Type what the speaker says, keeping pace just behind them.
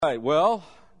All right, well,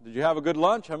 did you have a good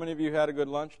lunch? How many of you had a good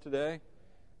lunch today?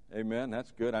 Amen,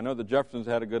 that's good. I know the Jeffersons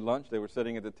had a good lunch. They were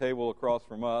sitting at the table across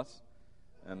from us,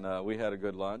 and we had a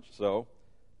good lunch. So,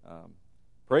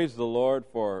 praise the Lord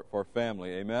for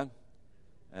family, amen?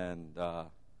 And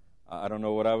I don't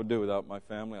know what I would do without my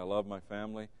family. I love my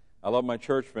family. I love my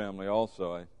church family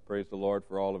also. I praise the Lord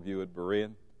for all of you at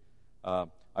Berean.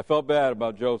 I felt bad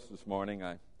about Jose this morning.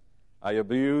 I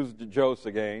abused Jose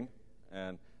again,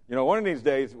 and you know, one of these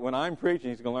days, when I'm preaching,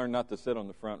 he's going to learn not to sit on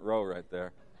the front row right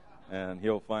there, and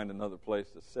he'll find another place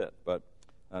to sit. But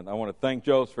I want to thank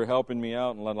Jose for helping me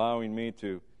out and allowing me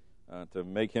to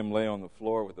make him lay on the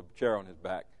floor with a chair on his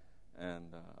back. And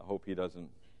I hope he doesn't.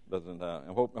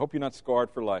 I hope you're not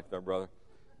scarred for life, there, brother.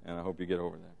 And I hope you get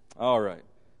over that. All right.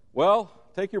 Well,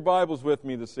 take your Bibles with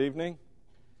me this evening,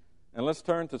 and let's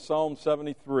turn to Psalm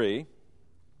 73.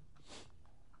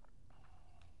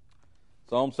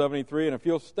 Psalm 73, and if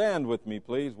you'll stand with me,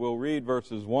 please, we'll read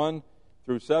verses 1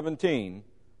 through 17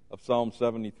 of Psalm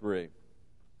 73.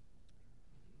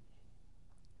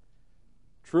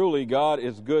 Truly, God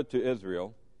is good to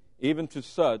Israel, even to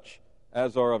such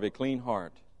as are of a clean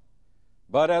heart.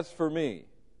 But as for me,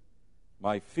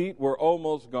 my feet were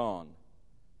almost gone,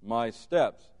 my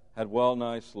steps had well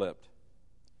nigh slipped.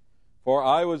 For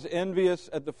I was envious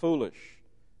at the foolish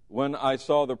when I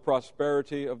saw the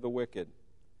prosperity of the wicked.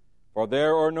 For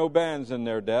there are no bands in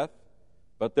their death,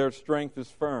 but their strength is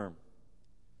firm.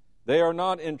 They are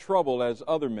not in trouble as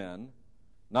other men,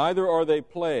 neither are they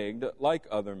plagued like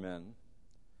other men.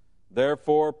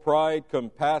 Therefore pride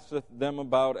compasseth them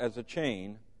about as a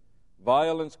chain,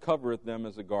 violence covereth them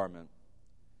as a garment.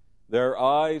 Their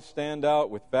eyes stand out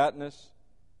with fatness,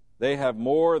 they have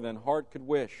more than heart could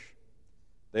wish.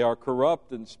 They are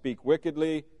corrupt and speak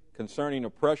wickedly concerning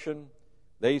oppression,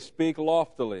 they speak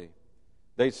loftily.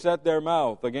 They set their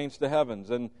mouth against the heavens,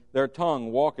 and their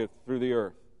tongue walketh through the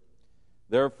earth.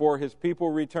 Therefore his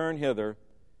people return hither,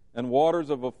 and waters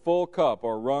of a full cup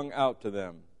are wrung out to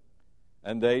them.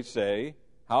 And they say,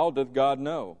 How doth God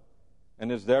know?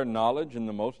 And is there knowledge in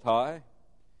the Most High?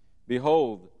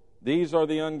 Behold, these are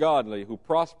the ungodly who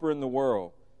prosper in the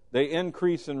world. They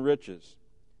increase in riches.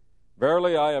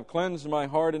 Verily I have cleansed my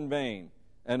heart in vain,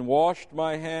 and washed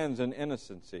my hands in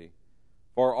innocency.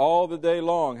 For all the day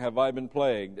long have I been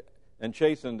plagued, and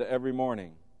chastened every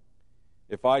morning.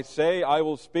 If I say I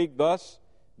will speak thus,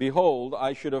 behold,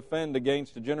 I should offend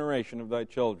against the generation of thy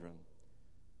children.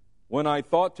 When I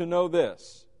thought to know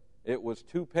this, it was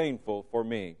too painful for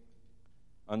me,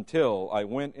 until I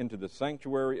went into the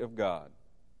sanctuary of God.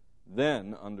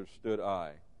 Then understood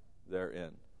I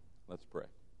therein. Let's pray.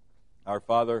 Our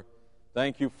Father,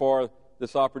 thank you for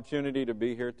this opportunity to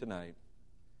be here tonight.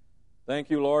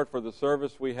 Thank you, Lord, for the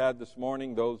service we had this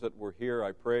morning. Those that were here,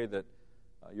 I pray that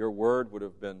your word would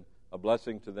have been a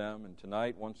blessing to them. And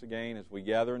tonight, once again, as we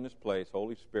gather in this place,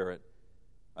 Holy Spirit,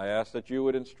 I ask that you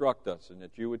would instruct us and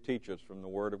that you would teach us from the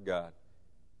Word of God.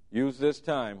 Use this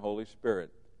time, Holy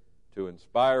Spirit, to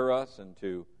inspire us and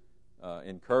to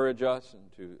encourage us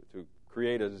and to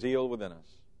create a zeal within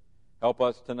us. Help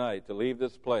us tonight to leave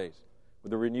this place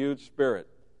with a renewed spirit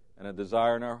and a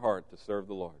desire in our heart to serve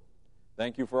the Lord.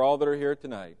 Thank you for all that are here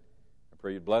tonight. I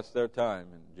pray you bless their time.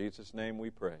 In Jesus' name we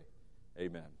pray.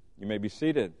 Amen. You may be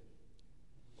seated.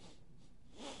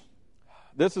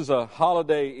 This is a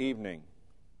holiday evening.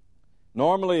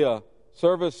 Normally a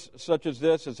service such as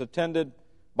this is attended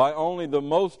by only the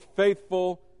most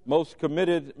faithful, most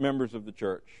committed members of the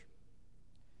church.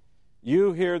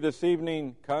 You here this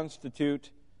evening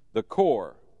constitute the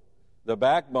core, the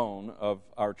backbone of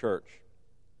our church.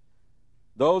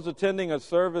 Those attending a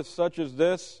service such as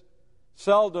this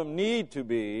seldom need to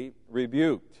be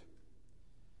rebuked.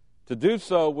 To do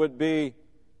so would be,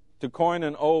 to coin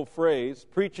an old phrase,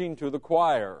 preaching to the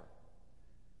choir.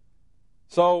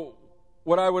 So,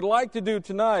 what I would like to do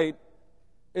tonight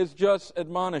is just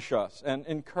admonish us and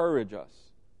encourage us.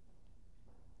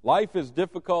 Life is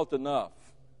difficult enough,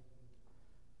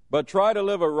 but try to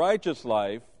live a righteous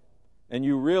life, and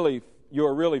you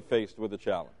are really faced with a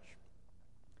challenge.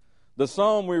 The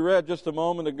psalm we read just a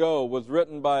moment ago was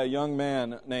written by a young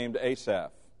man named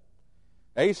Asaph.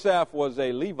 Asaph was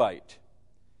a Levite.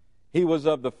 He was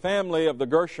of the family of the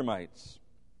Gershonites.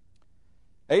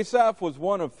 Asaph was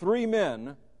one of three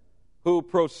men who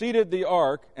preceded the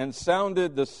ark and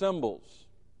sounded the cymbals.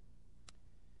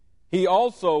 He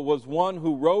also was one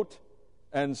who wrote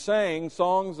and sang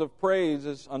songs of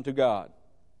praises unto God.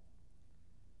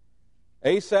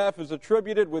 Asaph is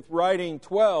attributed with writing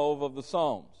 12 of the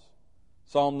Psalms.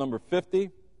 Psalm number 50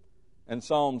 and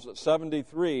Psalms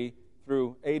 73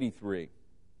 through 83.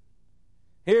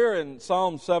 Here in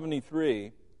Psalm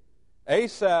 73,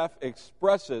 Asaph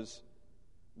expresses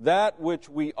that which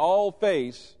we all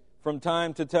face from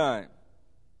time to time.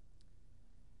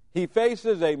 He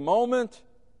faces a moment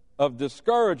of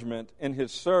discouragement in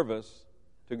his service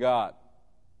to God.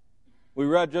 We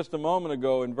read just a moment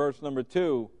ago in verse number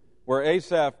 2 where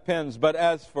Asaph pens, "But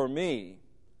as for me,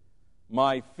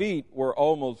 my feet were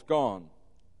almost gone.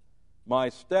 My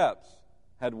steps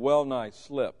had well nigh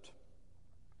slipped."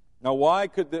 Now why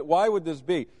would this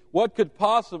be? What could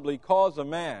possibly cause a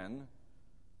man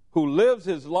who lives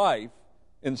his life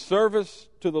in service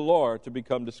to the Lord to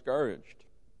become discouraged?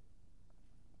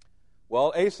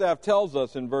 Well, Asaph tells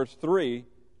us in verse 3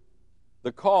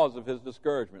 the cause of his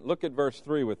discouragement. Look at verse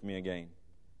 3 with me again.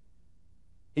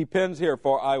 He pens here,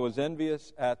 "For I was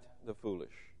envious at the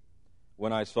foolish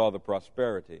when I saw the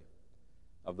prosperity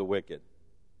of the wicked."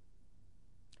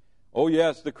 Oh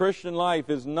yes, the Christian life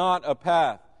is not a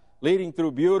path leading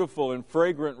through beautiful and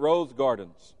fragrant rose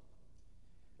gardens.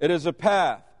 It is a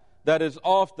path that is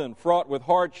often fraught with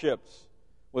hardships,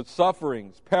 with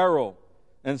sufferings, peril,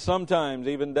 and sometimes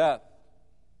even death.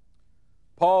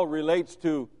 Paul relates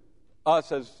to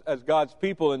us as God's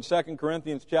people in 2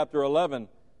 Corinthians chapter 11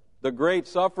 the great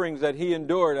sufferings that he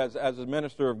endured as a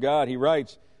minister of God. He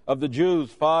writes, "Of the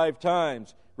Jews 5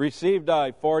 times received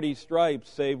I 40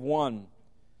 stripes, save one.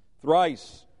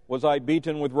 Thrice was I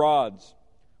beaten with rods.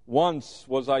 Once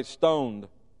was I stoned.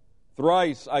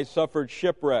 Thrice I suffered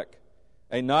shipwreck.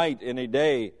 A night and a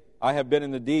day I have been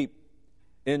in the deep.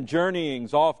 In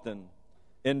journeyings often,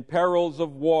 in perils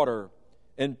of water,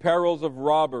 in perils of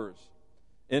robbers,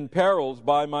 in perils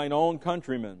by mine own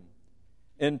countrymen,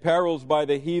 in perils by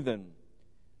the heathen,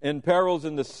 in perils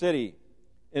in the city,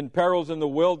 in perils in the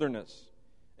wilderness,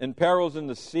 in perils in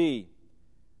the sea,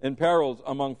 in perils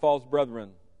among false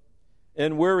brethren,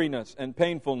 in weariness and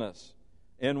painfulness,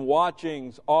 in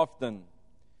watchings often,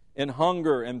 in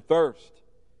hunger and thirst,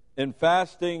 in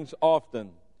fastings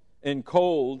often, in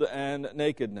cold and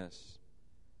nakedness.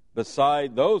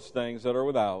 Beside those things that are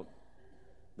without,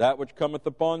 that which cometh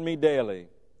upon me daily,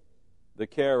 the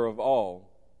care of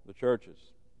all the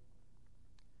churches."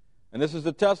 And this is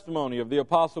the testimony of the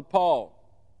Apostle Paul.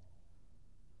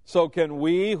 So can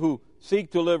we who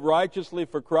seek to live righteously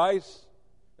for Christ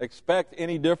expect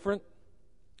any different?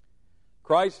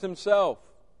 Christ himself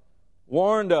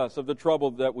warned us of the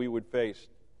trouble that we would face.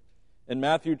 In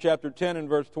Matthew chapter 10 and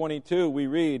verse 22 we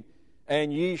read,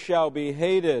 "And ye shall be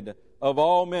hated of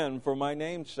all men for my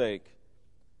name's sake,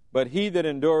 but he that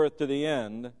endureth to the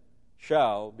end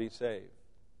shall be saved."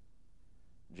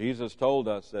 Jesus told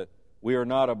us that we are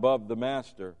not above the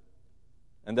master,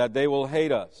 and that they will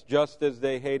hate us just as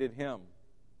they hated him.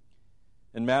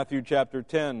 In Matthew chapter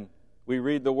 10, we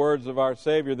read the words of our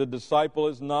Savior, "The disciple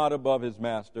is not above his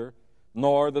master,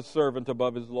 nor the servant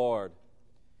above his Lord.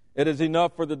 It is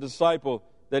enough for the disciple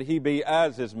that he be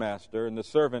as his master, and the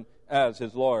servant as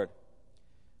his Lord.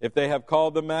 If they have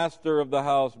called the master of the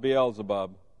house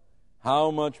Beelzebub, how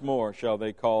much more shall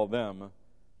they call them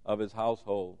of his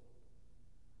household?"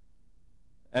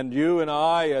 And you and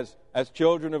I, as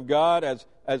children of God,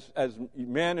 as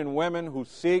men and women who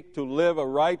seek to live a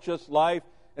righteous life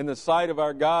in the sight of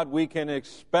our God, we can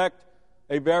expect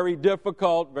a very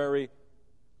difficult, very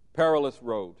perilous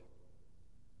road.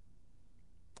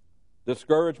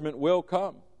 Discouragement will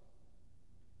come.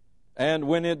 And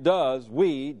when it does,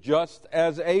 we, just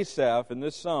as Asaph in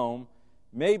this psalm,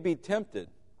 may be tempted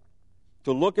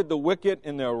to look at the wicked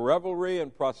in their revelry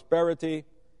and prosperity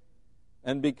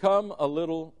and become a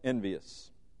little envious.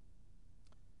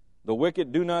 The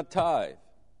wicked do not tithe.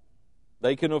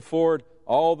 They can afford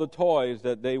all the toys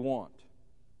that they want.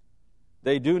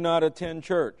 They do not attend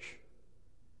church.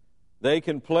 They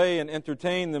can play and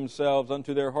entertain themselves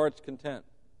unto their heart's content.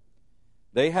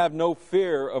 They have no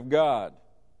fear of God.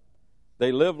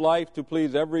 They live life to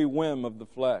please every whim of the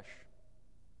flesh.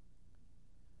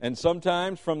 And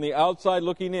sometimes, from the outside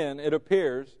looking in, it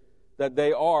appears that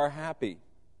they are happy.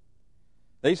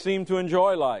 They seem to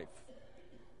enjoy life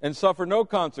and suffer no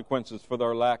consequences for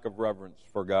their lack of reverence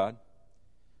for God.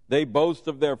 They boast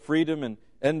of their freedom and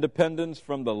independence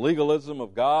from the legalism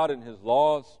of God and his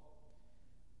laws.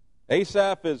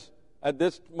 Asaph is, at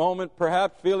this moment,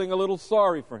 perhaps feeling a little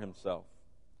sorry for himself.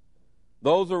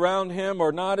 Those around him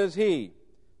are not as he,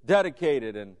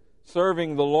 dedicated and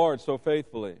serving the Lord so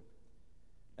faithfully.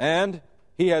 And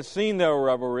he has seen their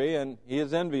revelry, and he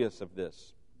is envious of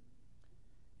this.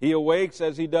 He awakes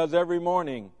as he does every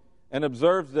morning and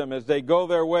observes them as they go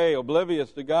their way,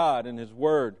 oblivious to God and his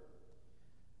word.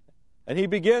 And he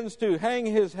begins to hang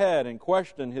his head and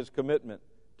question his commitment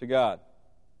to God.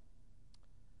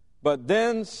 But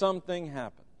then something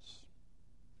happens.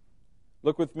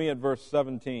 Look with me at verse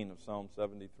 17 of Psalm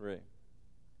 73.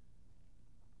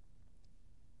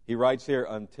 He writes here,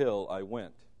 until I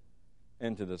went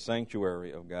into the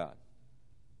sanctuary of God.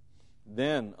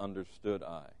 Then understood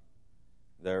I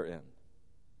therein.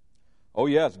 Oh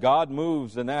yes, God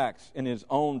moves and acts in His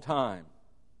own time,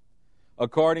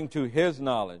 according to His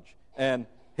knowledge and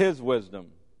His wisdom.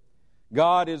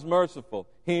 God is merciful.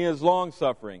 He is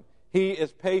long-suffering. He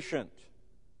is patient.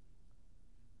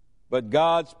 But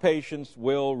God's patience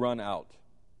will run out.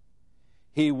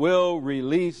 He will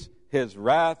release His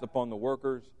wrath upon the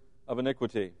workers of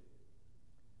iniquity.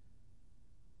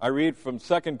 I read from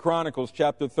 2 Chronicles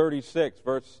chapter 36,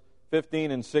 verse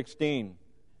 15 and 16.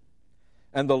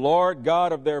 And the Lord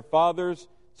God of their fathers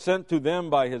sent to them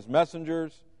by His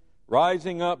messengers,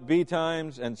 rising up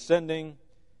betimes and sending,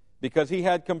 because He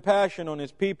had compassion on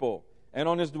His people and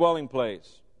on His dwelling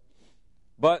place.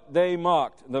 But they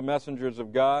mocked the messengers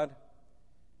of God,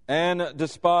 and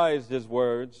despised His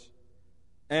words,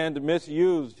 and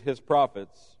misused His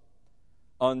prophets,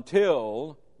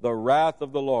 until the wrath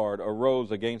of the Lord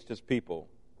arose against His people,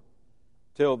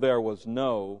 till there was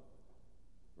no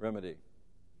remedy.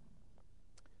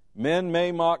 Men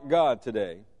may mock God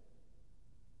today.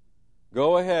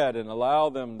 Go ahead and allow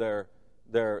them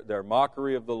their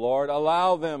mockery of the Lord.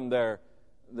 Allow them their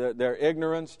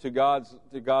ignorance to God's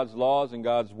laws and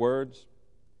God's words.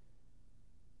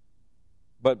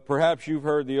 But perhaps you've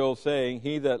heard the old saying,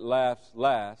 he that laughs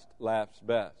last laughs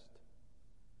best.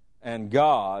 And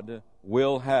God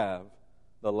will have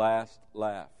the last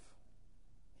laugh.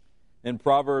 In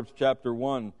Proverbs chapter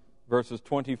 1, verses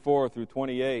 24 through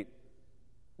 28,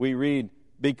 we read,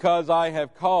 because I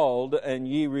have called and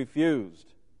ye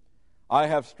refused. I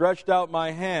have stretched out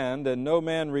my hand and no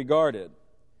man regarded.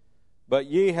 But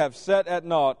ye have set at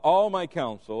naught all my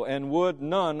counsel and would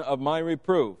none of my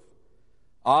reproof.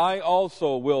 I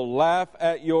also will laugh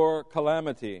at your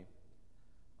calamity.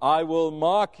 I will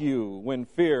mock you when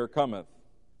fear cometh.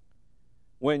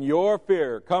 When your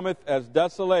fear cometh as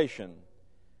desolation,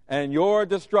 and your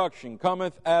destruction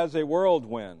cometh as a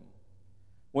whirlwind,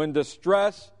 when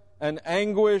distress and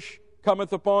anguish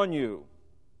cometh upon you,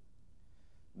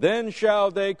 then shall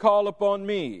they call upon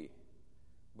me,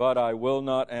 but I will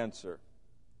not answer.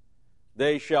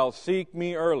 They shall seek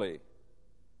me early,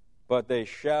 but they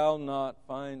shall not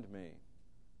find me.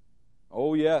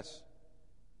 Oh, yes.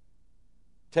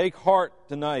 Take heart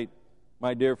tonight,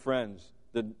 my dear friends,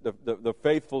 the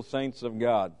faithful saints of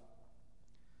God.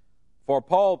 For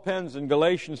Paul pens in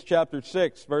Galatians chapter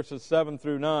 6, verses 7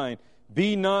 through 9,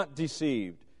 be not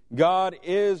deceived. God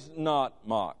is not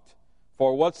mocked.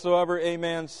 For whatsoever a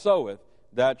man soweth,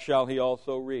 that shall he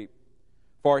also reap.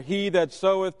 For he that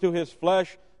soweth to his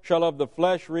flesh shall of the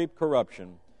flesh reap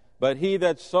corruption. But he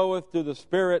that soweth to the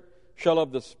Spirit shall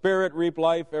of the Spirit reap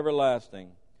life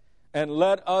everlasting. And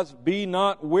let us be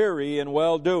not weary in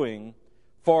well-doing,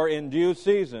 for in due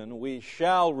season we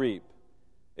shall reap,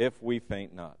 if we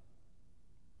faint not.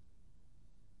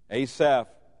 Asaph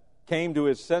came to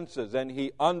his senses, and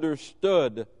he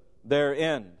understood their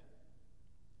end.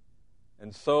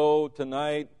 And so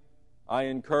tonight, I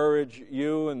encourage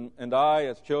you and I,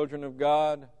 as children of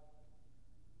God,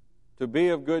 to be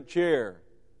of good cheer,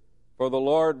 for the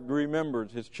Lord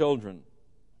remembers His children.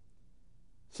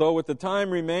 So with the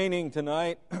time remaining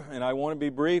tonight, and I want to be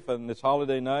brief on this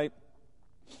holiday night,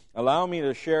 allow me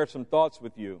to share some thoughts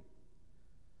with you.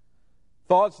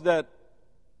 Thoughts that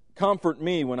comfort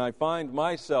me when I find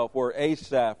myself where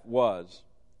Asaph was,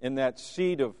 in that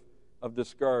seat of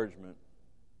discouragement.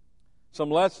 Some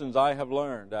lessons I have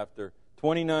learned after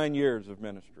 29 years of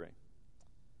ministry.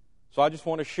 So I just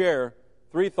want to share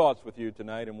 3 thoughts with you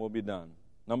tonight, and we'll be done.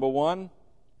 Number 1,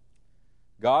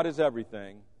 God is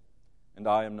everything, and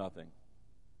I am nothing.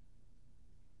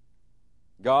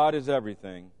 God is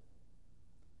everything,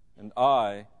 and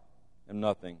I am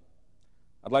nothing.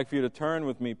 I'd like for you to turn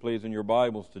with me, please, in your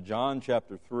Bibles to John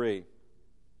chapter 3.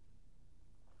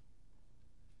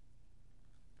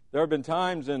 There have been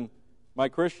times in my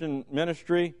Christian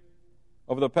ministry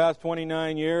over the past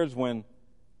 29 years when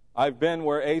I've been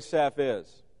where Asaph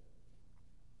is.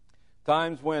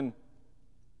 Times when,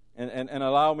 and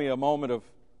allow me a moment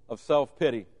of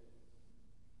self-pity,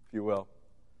 if you will.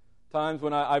 Times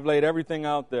when I've laid everything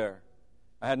out there.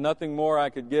 I had nothing more I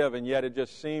could give, and yet it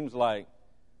just seems like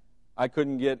I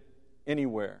couldn't get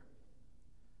anywhere.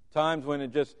 Times when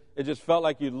it just felt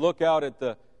like you'd look out at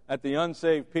the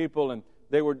unsaved people, and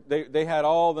they had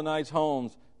all the nice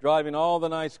homes, driving all the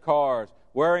nice cars,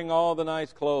 wearing all the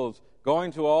nice clothes,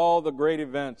 going to all the great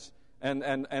events,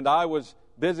 and I was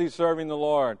busy serving the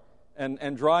Lord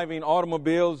and driving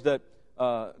automobiles that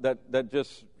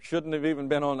just shouldn't have even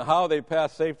been on, how they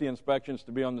passed safety inspections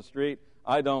to be on the street,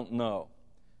 I don't know.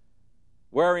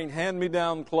 Wearing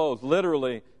hand-me-down clothes.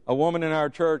 Literally, a woman in our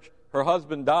church, her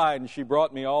husband died, and she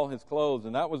brought me all his clothes,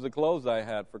 and that was the clothes I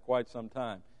had for quite some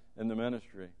time in the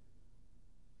ministry.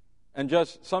 And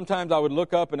just sometimes I would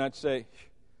look up and I'd say,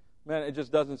 man, it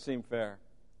just doesn't seem fair.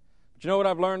 But you know what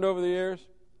I've learned over the years?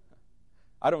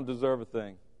 I don't deserve a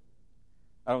thing.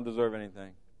 I don't deserve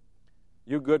anything.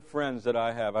 You good friends that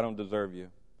I have, I don't deserve you.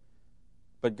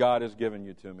 But God has given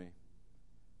you to me.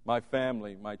 My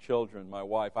family, my children, my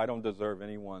wife, I don't deserve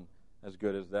anyone as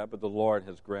good as that, but the Lord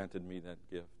has granted me that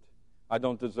gift. I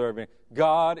don't deserve it.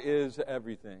 God is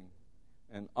everything,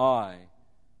 and I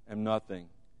am nothing.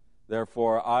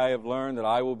 Therefore, I have learned that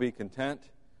I will be content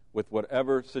with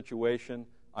whatever situation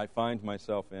I find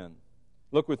myself in.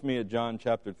 Look with me at John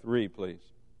chapter 3, please.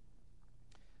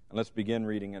 And let's begin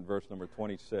reading at verse number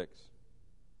 26.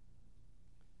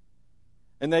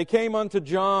 And they came unto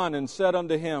John and said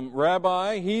unto him,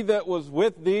 Rabbi, he that was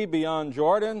with thee beyond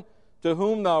Jordan, to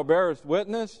whom thou bearest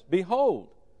witness, behold,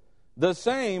 the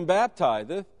same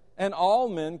baptizeth, and all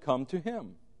men come to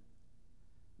him.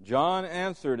 John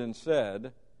answered and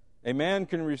said, A man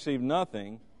can receive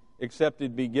nothing except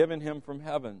it be given him from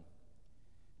heaven.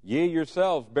 Ye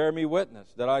yourselves bear me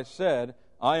witness that I said,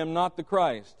 I am not the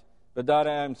Christ, but that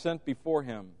I am sent before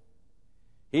him.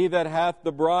 He that hath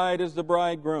the bride is the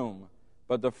bridegroom,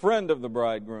 but the friend of the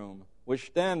bridegroom, which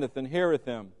standeth and heareth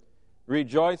him,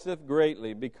 rejoiceth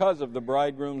greatly because of the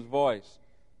bridegroom's voice.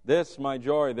 This my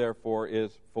joy, therefore,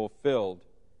 is fulfilled.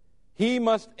 He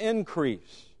must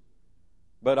increase,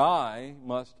 but I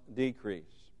must decrease.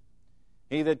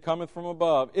 He that cometh from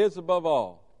above is above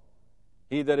all.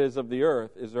 He that is of the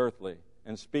earth is earthly,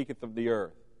 and speaketh of the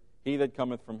earth. He that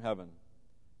cometh from heaven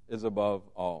is above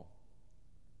all.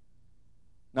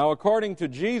 Now, according to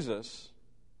Jesus,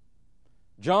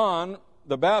 John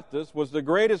the Baptist was the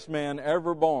greatest man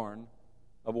ever born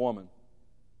of woman.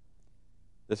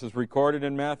 This is recorded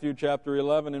in Matthew chapter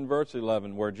 11 and verse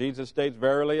 11, where Jesus states,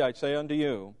 Verily I say unto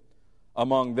you,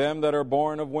 among them that are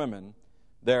born of women,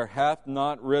 there hath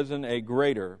not risen a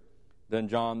greater than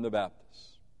John the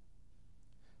Baptist.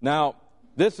 Now,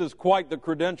 this is quite the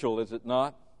credential, is it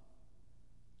not?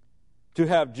 To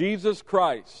have Jesus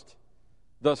Christ,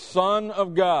 the Son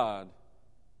of God,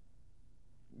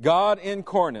 God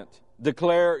incarnate,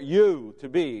 declare you to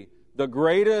be the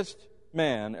greatest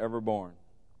man ever born.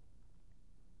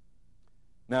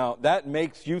 Now, that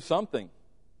makes you something.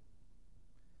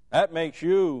 That makes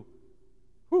you,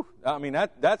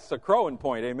 that's a crowing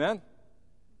point, amen?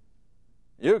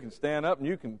 You can stand up and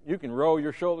you can roll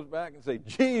your shoulders back and say,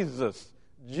 Jesus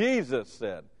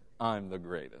said, I'm the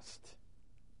greatest.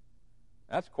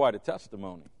 That's quite a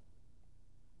testimony.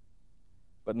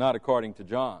 But not according to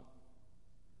John.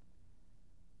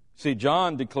 See,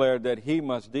 John declared that he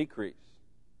must decrease.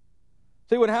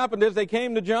 See, what happened is they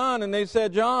came to John and they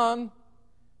said, John,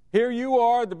 here you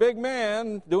are, the big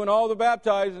man, doing all the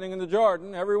baptizing in the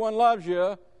Jordan. Everyone loves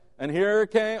you. And here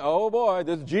came, oh boy,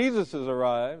 this Jesus has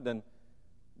arrived. And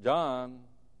John,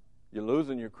 you're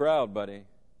losing your crowd, buddy.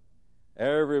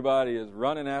 Everybody is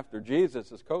running after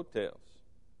Jesus' coattails.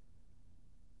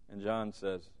 And John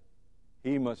says,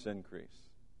 he must increase.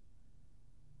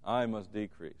 I must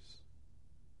decrease.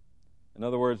 In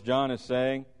other words, John is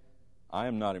saying, I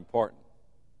am not important.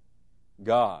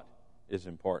 God is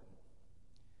important.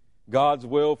 God's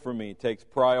will for me takes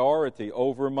priority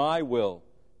over my will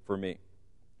for me.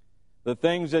 The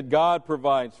things that God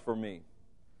provides for me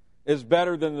is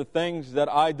better than the things that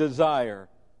I desire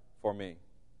for me.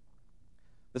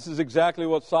 This is exactly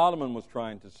what Solomon was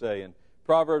trying to say in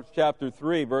Proverbs chapter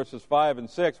 3, verses 5 and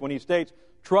 6, when he states,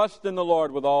 Trust in the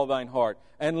Lord with all thine heart,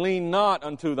 and lean not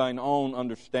unto thine own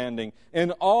understanding.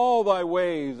 In all thy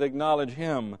ways acknowledge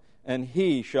him, and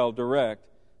he shall direct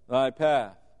thy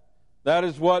path. That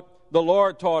is what the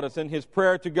Lord taught us in his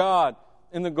prayer to God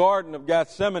in the Garden of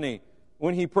Gethsemane,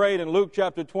 when he prayed in Luke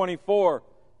chapter 24,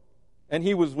 and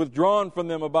he was withdrawn from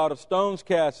them about a stone's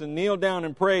cast, and kneeled down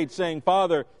and prayed, saying,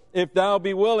 Father, if thou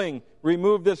be willing,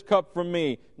 remove this cup from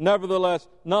me. Nevertheless,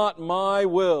 not my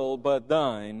will, but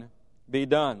thine be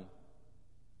done.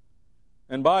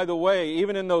 And by the way,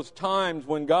 even in those times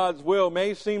when God's will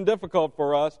may seem difficult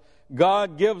for us,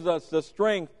 God gives us the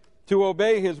strength to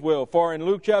obey his will. For in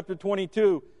Luke chapter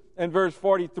 22 and verse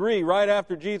 43, right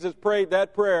after Jesus prayed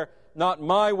that prayer, not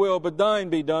my will but thine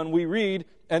be done, we read,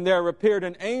 and there appeared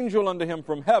an angel unto him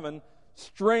from heaven,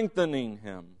 strengthening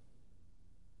him.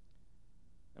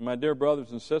 And my dear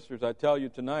brothers and sisters, I tell you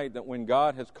tonight that when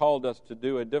God has called us to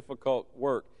do a difficult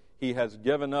work, he has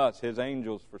given us his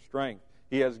angels for strength.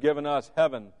 He has given us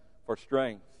heaven for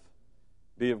strength.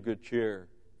 Be of good cheer.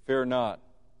 Fear not.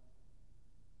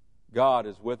 God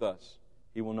is with us.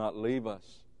 He will not leave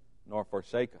us nor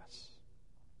forsake us.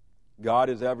 God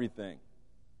is everything,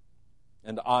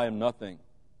 and I am nothing.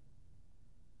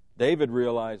 David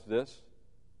realized this.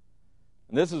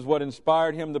 And this is what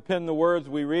inspired him to pen the words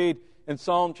we read in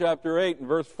Psalm chapter 8 and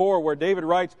verse 4, where David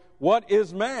writes, "What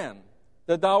is man,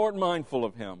 that thou art mindful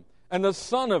of him, and the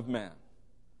Son of Man,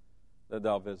 that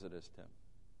thou visitest him?"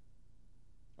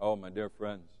 Oh, my dear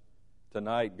friends,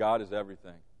 tonight God is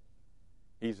everything.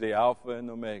 He's the Alpha and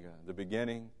Omega, the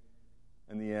beginning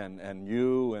and the end, and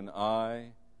you and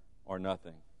I are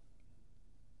nothing.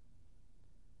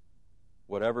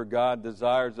 Whatever God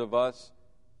desires of us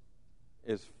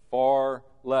is far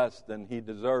less than He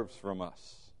deserves from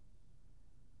us.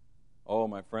 Oh,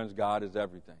 my friends, God is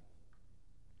everything,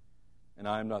 and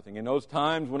I am nothing. In those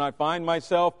times when I find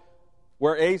myself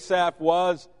where Asaph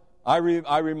was, I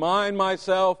remind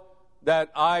myself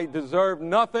that I deserve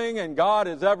nothing, and God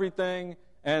is everything,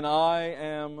 and I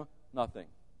am nothing.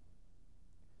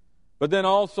 But then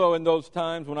also in those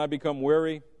times when I become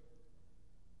weary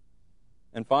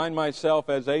and find myself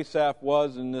as Asaph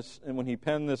was and when he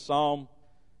penned this psalm,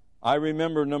 I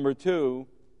remember, number 2,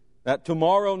 that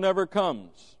tomorrow never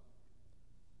comes.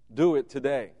 Do it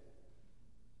today.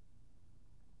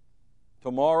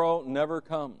 Tomorrow never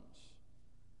comes.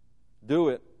 Do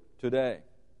it today.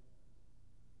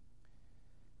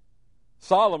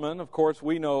 Solomon, of course,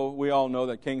 we all know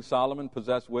that King Solomon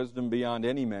possessed wisdom beyond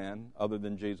any man other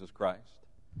than Jesus Christ.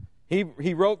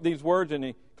 He wrote these words in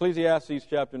Ecclesiastes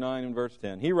chapter 9 and verse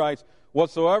 10. He writes,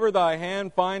 "Whatsoever thy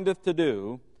hand findeth to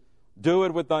do, do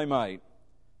it with thy might.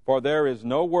 For there is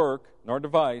no work, nor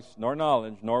device, nor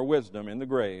knowledge, nor wisdom in the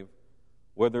grave,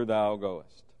 whither thou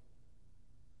goest."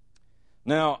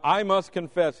 Now, I must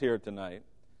confess here tonight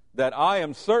that I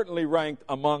am certainly ranked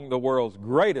among the world's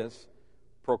greatest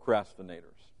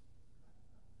procrastinators.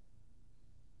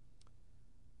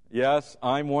 Yes,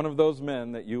 I'm one of those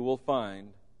men that you will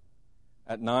find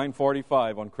at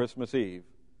 9:45 on Christmas Eve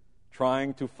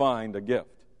trying to find a gift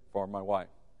for my wife.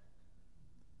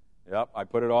 Yep, I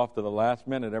put it off to the last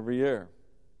minute every year.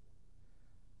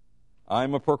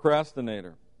 I'm a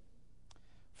procrastinator.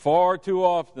 Far too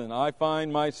often I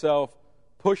find myself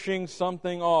pushing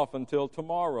something off until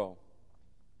tomorrow.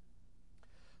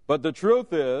 But the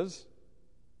truth is,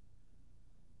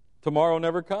 tomorrow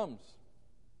never comes.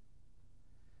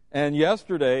 And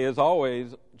yesterday is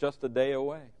always just a day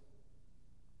away.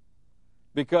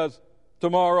 Because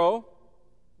tomorrow,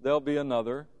 there'll be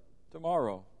another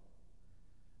tomorrow.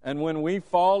 And when we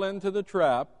fall into the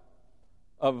trap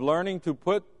of learning to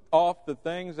put off the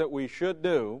things that we should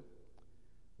do,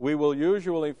 we will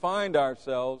usually find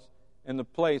ourselves in the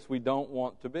place we don't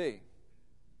want to be.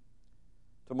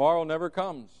 Tomorrow never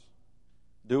comes.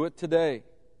 Do it today.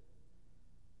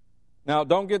 Now,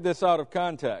 don't get this out of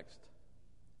context.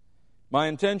 My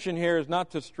intention here is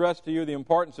not to stress to you the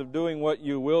importance of doing what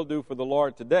you will do for the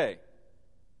Lord today,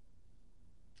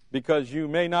 because you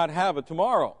may not have a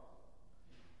tomorrow.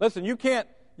 Listen, you can't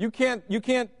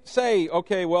say,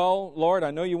 "Okay, well, Lord,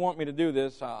 I know you want me to do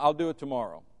this. I'll do it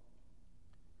tomorrow."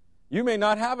 You may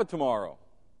not have a tomorrow.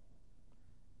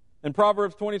 In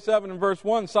Proverbs 27 and verse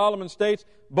 1, Solomon states,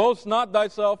 "Boast not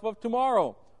thyself of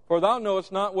tomorrow, for thou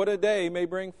knowest not what a day may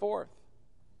bring forth."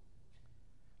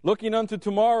 Looking unto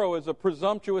tomorrow is a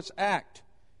presumptuous act,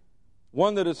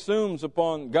 one that assumes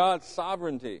upon God's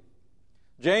sovereignty.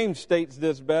 James states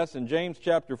this best in James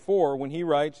chapter 4 when he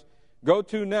writes, "Go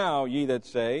to now, ye that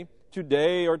say,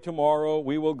 today or tomorrow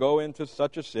we will go into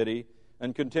such a city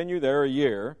and continue there a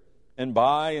year, and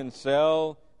buy and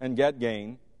sell and get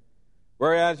gain.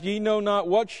 Whereas ye know not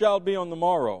what shall be on the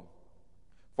morrow.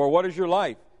 For what is your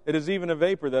life? It is even a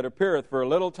vapor that appeareth for a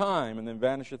little time and then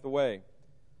vanisheth away.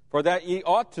 For that ye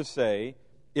ought to say,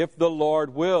 if the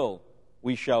Lord will,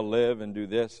 we shall live and do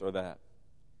this or that.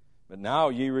 But now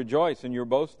ye rejoice in your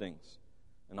boastings,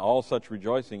 and all such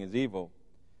rejoicing is evil.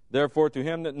 Therefore to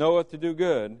him that knoweth to do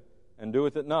good, and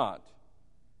doeth it not,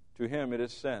 to him it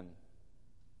is sin."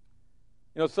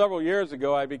 Several years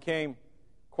ago I became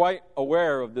quite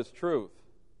aware of this truth.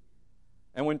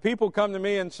 And when people come to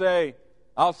me and say,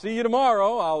 "I'll see you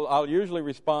tomorrow," I'll usually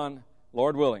respond,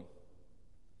 "Lord willing."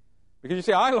 Because you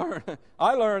see, I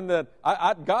learned that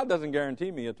God doesn't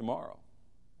guarantee me a tomorrow.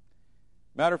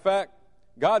 Matter of fact,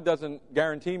 God doesn't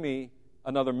guarantee me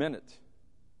another minute.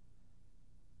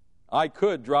 I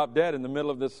could drop dead in the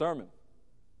middle of this sermon.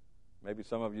 Maybe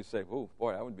some of you say, "Oh,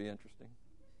 boy, that would be interesting."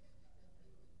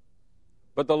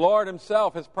 But the Lord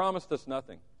Himself has promised us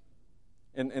nothing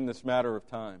in this matter of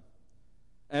time.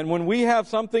 And when we have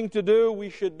something to do, we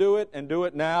should do it, and do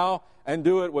it now, and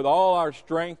do it with all our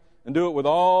strength, and do it with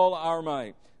all our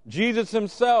might. Jesus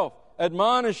himself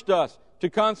admonished us to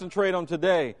concentrate on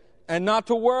today and not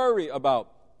to worry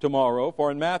about tomorrow. For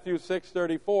in Matthew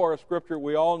 6:34, a scripture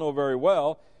we all know very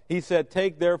well, he said,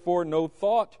 "Take therefore no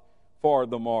thought for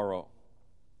the morrow.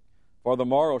 For the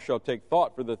morrow shall take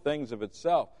thought for the things of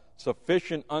itself.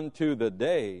 Sufficient unto the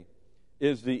day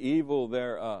is the evil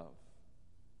thereof."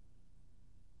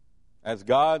 As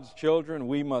God's children,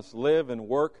 we must live and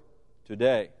work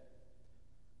today.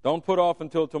 Don't put off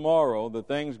until tomorrow the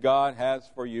things God has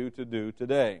for you to do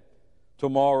today.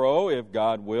 Tomorrow, if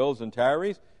God wills and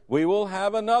tarries, we will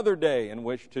have another day in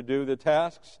which to do the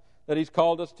tasks that He's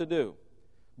called us to do.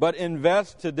 But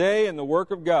invest today in the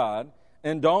work of God,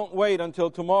 and don't wait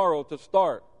until tomorrow to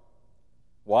start.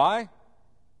 Why?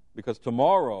 Because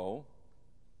tomorrow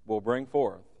will bring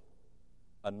forth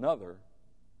another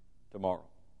tomorrow.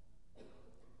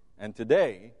 And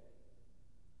today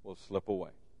will slip away.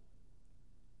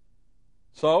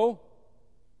 So,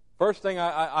 first thing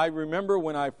I remember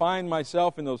when I find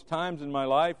myself in those times in my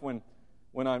life when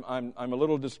I'm a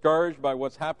little discouraged by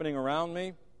what's happening around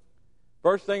me,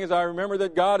 first thing is I remember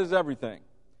that God is everything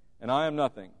and I am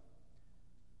nothing.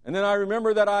 And then I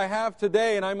remember that I have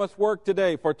today and I must work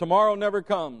today, for tomorrow never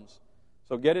comes.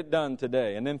 So get it done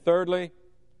today. And then thirdly,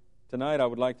 tonight I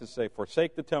would like to say,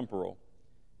 forsake the temporal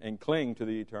and cling to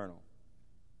the eternal.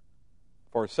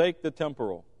 Forsake the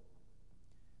temporal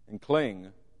and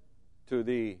cling to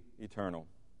the eternal.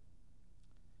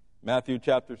 Matthew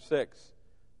chapter 6,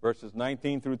 verses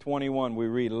 19 through 21, we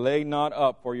read, "Lay not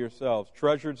up for yourselves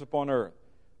treasures upon earth,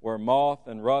 where moth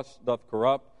and rust doth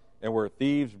corrupt, and where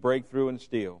thieves break through and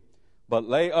steal. But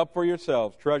lay up for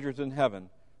yourselves treasures in heaven,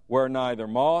 where neither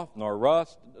moth nor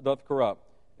rust doth corrupt,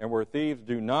 and where thieves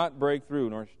do not break through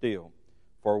nor steal.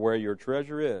 For where your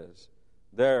treasure is,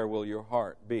 there will your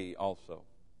heart be also."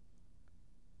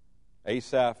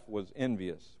 Asaph was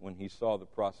envious when he saw the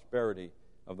prosperity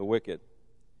of the wicked.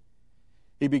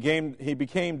 He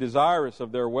became desirous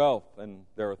of their wealth and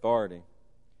their authority.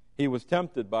 He was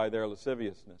tempted by their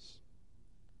lasciviousness.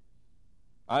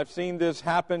 I've seen this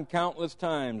happen countless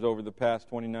times over the past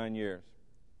 29 years.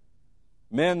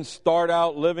 Men start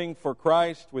out living for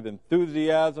Christ with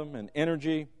enthusiasm and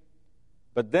energy,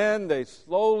 but then they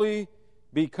slowly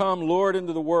become lured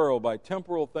into the world by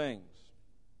temporal things.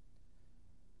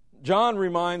 John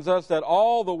reminds us that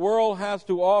all the world has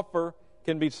to offer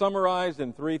can be summarized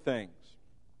in three things.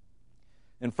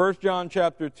 In 1 John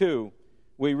chapter 2,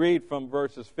 we read from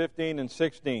verses 15 and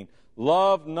 16,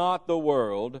 "Love not the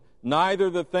world, neither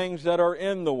the things that are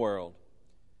in the world.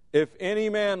 If any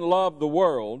man love the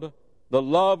world, the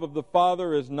love of the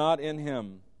Father is not in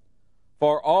him.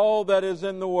 For all that is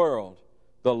in the world,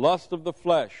 the lust of the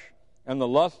flesh, and the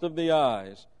lust of the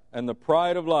eyes, and the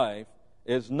pride of life,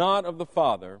 is not of the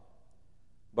Father,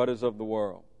 but is of the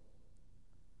world."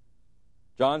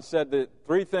 John said that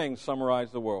three things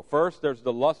summarize the world. First, there's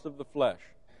the lust of the flesh.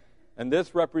 And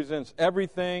this represents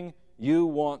everything you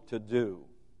want to do.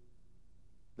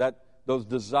 Those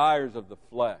desires of the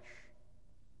flesh.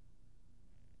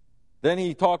 Then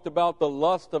he talked about the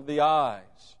lust of the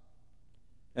eyes.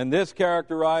 And this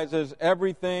characterizes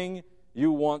everything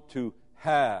you want to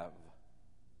have.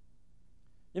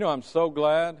 You know, I'm so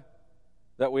glad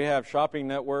that we have shopping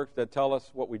networks that tell us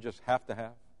what we just have to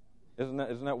have. Isn't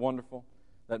that wonderful?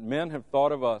 That men have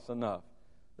thought of us enough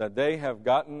that they have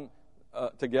gotten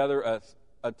together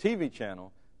a TV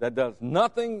channel that does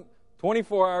nothing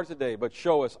 24 hours a day but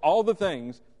show us all the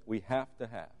things we have to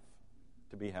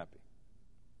be happy.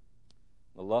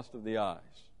 The lust of the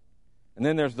eyes. And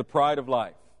then there's the pride of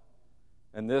life.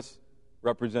 And this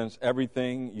represents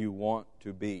everything you want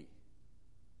to be.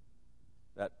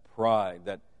 That pride,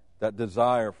 that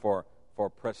desire for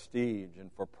prestige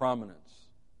and for prominence.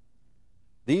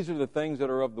 These are the things that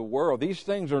are of the world. These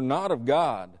things are not of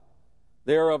God.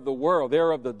 They are of the world. They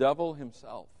are of the devil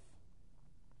himself.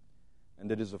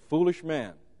 And it is a foolish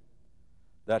man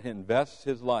that invests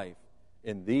his life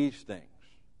in these things.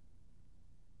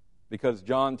 Because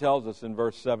John tells us in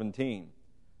verse 17,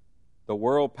 "The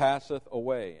world passeth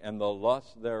away, and the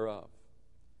lust thereof.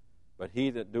 But he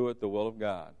that doeth the will of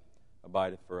God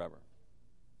abideth forever."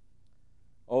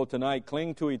 Oh, tonight,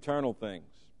 cling to eternal things.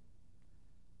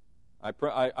 I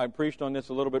preached on this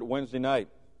a little bit Wednesday night.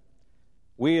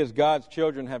 We as God's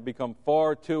children have become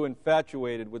far too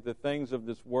infatuated with the things of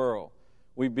this world.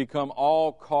 We've become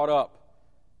all caught up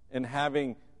in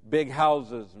having big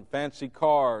houses and fancy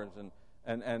cars and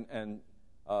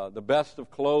the best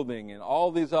of clothing and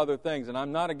all these other things. And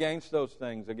I'm not against those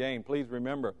things. Again, please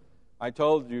remember, I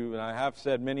told you, and I have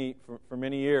said for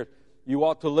many years, you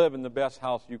ought to live in the best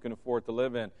house you can afford to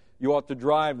live in. You ought to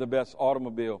drive the best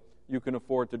automobile you can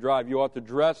afford to drive. You ought to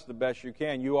dress the best you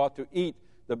can. You ought to eat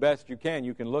the best you can.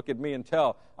 You can look at me and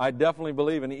tell, I definitely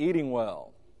believe in eating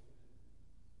well.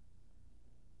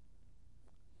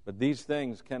 But these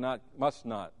things must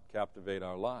not captivate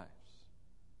our lives.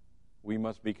 We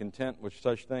must be content with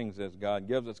such things as God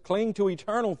gives us. Cling to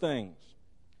eternal things.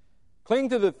 Cling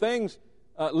to the things,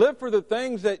 live for the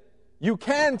things that you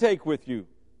can take with you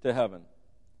to heaven.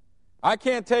 I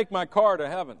can't take my car to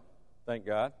heaven, thank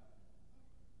God.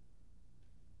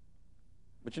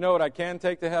 But you know what I can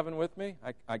take to heaven with me?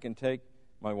 I can take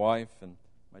my wife and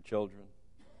my children.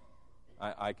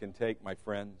 I can take my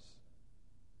friends.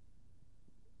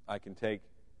 I can take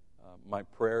my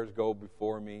prayers go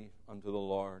before me unto the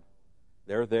Lord.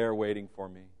 They're there waiting for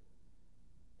me.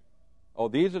 Oh,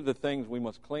 these are the things we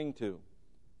must cling to.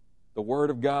 The Word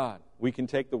of God. We can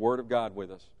take the Word of God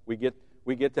with us. We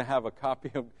get to have a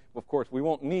copy of course, we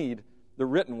won't need the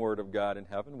written Word of God in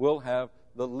heaven. We'll have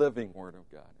the living Word of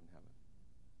God in heaven.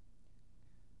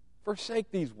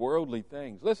 Forsake these worldly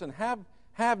things. Listen,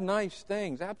 have nice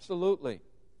things, absolutely.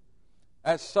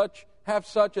 Have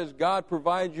such as God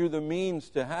provides you the means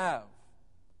to have.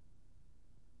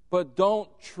 But don't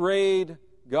trade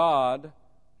God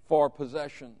for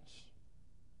possessions.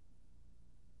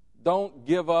 Don't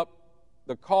give up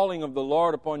the calling of the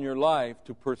Lord upon your life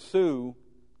to pursue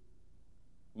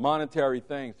monetary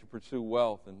things, to pursue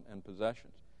wealth and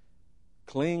possessions.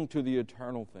 Cling to the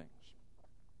eternal things.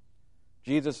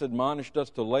 Jesus admonished us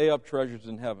to lay up treasures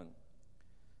in heaven.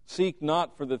 Seek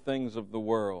not for the things of the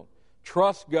world.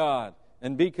 Trust God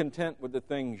and be content with the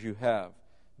things you have.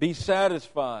 Be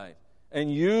satisfied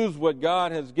and use what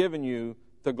God has given you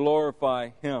to glorify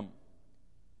Him.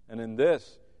 And in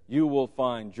this, you will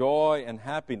find joy and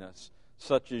happiness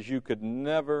such as you could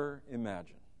never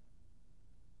imagine.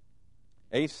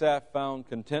 Asaph found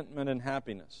contentment and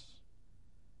happiness.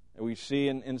 And we see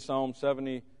in Psalm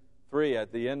 73,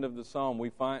 at the end of the psalm,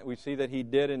 we see that he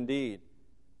did indeed.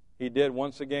 He did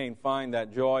once again find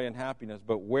that joy and happiness.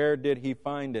 But where did he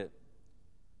find it?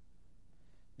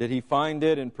 Did he find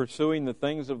it in pursuing the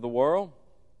things of the world?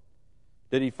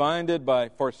 Did he find it by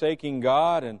forsaking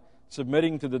God and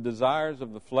submitting to the desires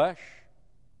of the flesh?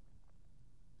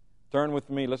 Turn with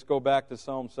me. Let's go back to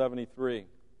Psalm 73.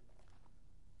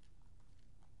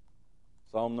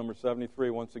 Psalm number 73,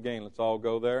 once again. Let's all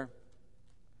go there.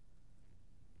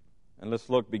 And let's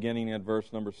look beginning at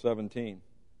verse number 17.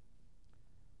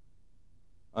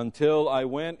 Until I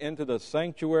went into the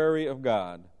sanctuary of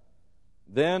God,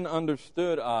 then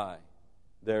understood I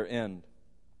their end.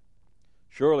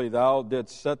 Surely thou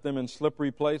didst set them in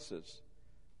slippery places.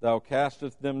 Thou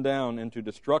castest them down into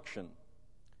destruction.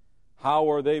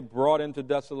 How are they brought into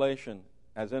desolation?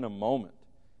 As in a moment.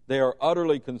 They are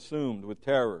utterly consumed with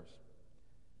terrors.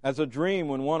 As a dream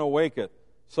when one awaketh,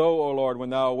 so, O Lord, when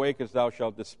thou awakest, thou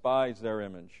shalt despise their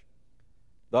image.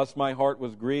 Thus my heart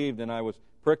was grieved, and I was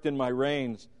pricked in my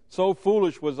reins. So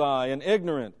foolish was I, and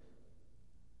ignorant.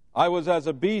 I was as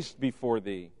a beast before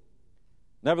thee.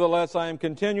 Nevertheless, I am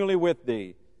continually with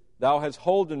thee. Thou hast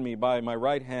holden me by my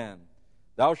right hand.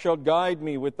 Thou shalt guide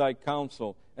me with thy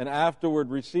counsel, and afterward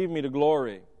receive me to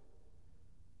glory.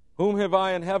 Whom have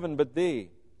I in heaven but thee?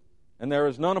 And there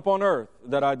is none upon earth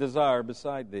that I desire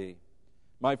beside thee.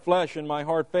 My flesh and my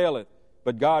heart faileth,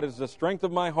 but God is the strength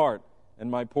of my heart and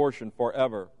my portion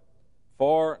forever.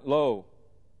 For, lo,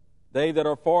 they that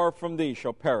are far from thee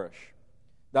shall perish.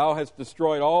 Thou hast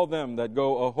destroyed all them that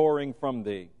go a-whoring from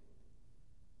thee.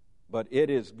 But it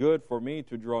is good for me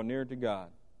to draw near to God.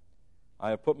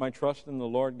 I have put my trust in the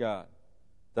Lord God,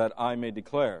 that I may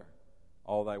declare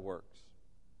all thy works.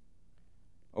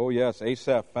 Oh yes,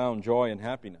 Asaph found joy and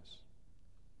happiness.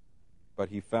 But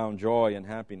he found joy and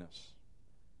happiness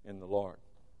in the Lord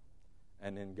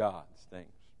and in God's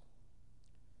things.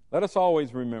 Let us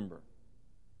always remember,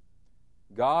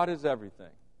 God is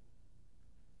everything,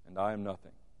 and I am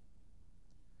nothing.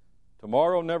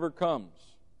 Tomorrow never comes,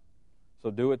 so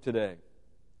do it today.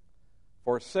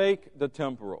 Forsake the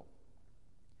temporal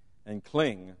and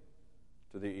cling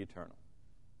to the eternal.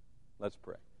 Let's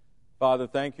pray. Father,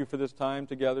 thank you for this time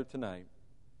together tonight.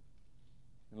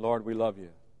 And Lord, we love you.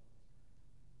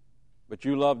 But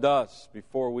you loved us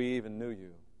before we even knew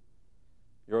you.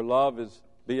 Your love is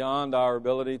beyond our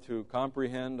ability to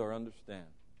comprehend or understand.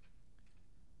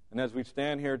 And as we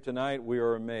stand here tonight, we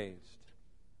are amazed.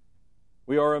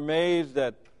 We are amazed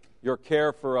at your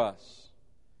care for us.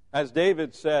 As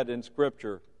David said in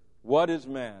Scripture, what is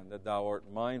man that thou art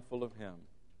mindful of him?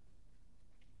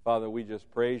 Father, we just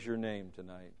praise your name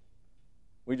tonight.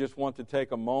 We just want to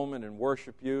take a moment and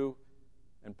worship you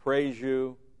and praise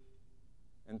you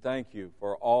and thank you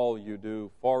for all you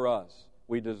do for us.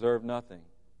 We deserve nothing.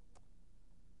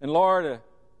 And Lord,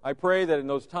 I pray that in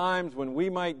those times when we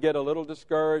might get a little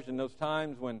discouraged, in those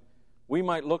times when we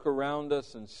might look around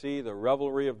us and see the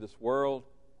revelry of this world,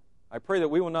 I pray that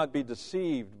we will not be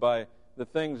deceived by the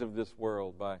things of this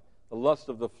world, by the lust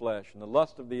of the flesh and the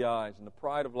lust of the eyes and the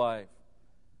pride of life.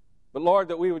 But Lord,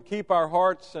 that we would keep our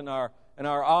hearts and our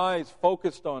eyes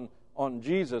focused on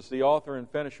Jesus, the author and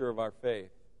finisher of our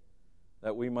faith,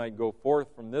 that we might go forth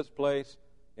from this place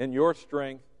in your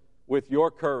strength, with your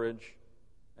courage,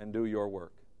 and do your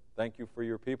work. Thank you for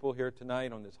your people here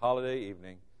tonight on this holiday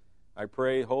evening. I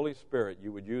pray, Holy Spirit,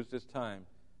 you would use this time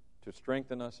to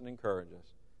strengthen us and encourage us.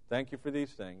 Thank you for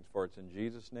these things, for it's in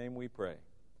Jesus' name we pray.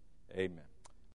 Amen.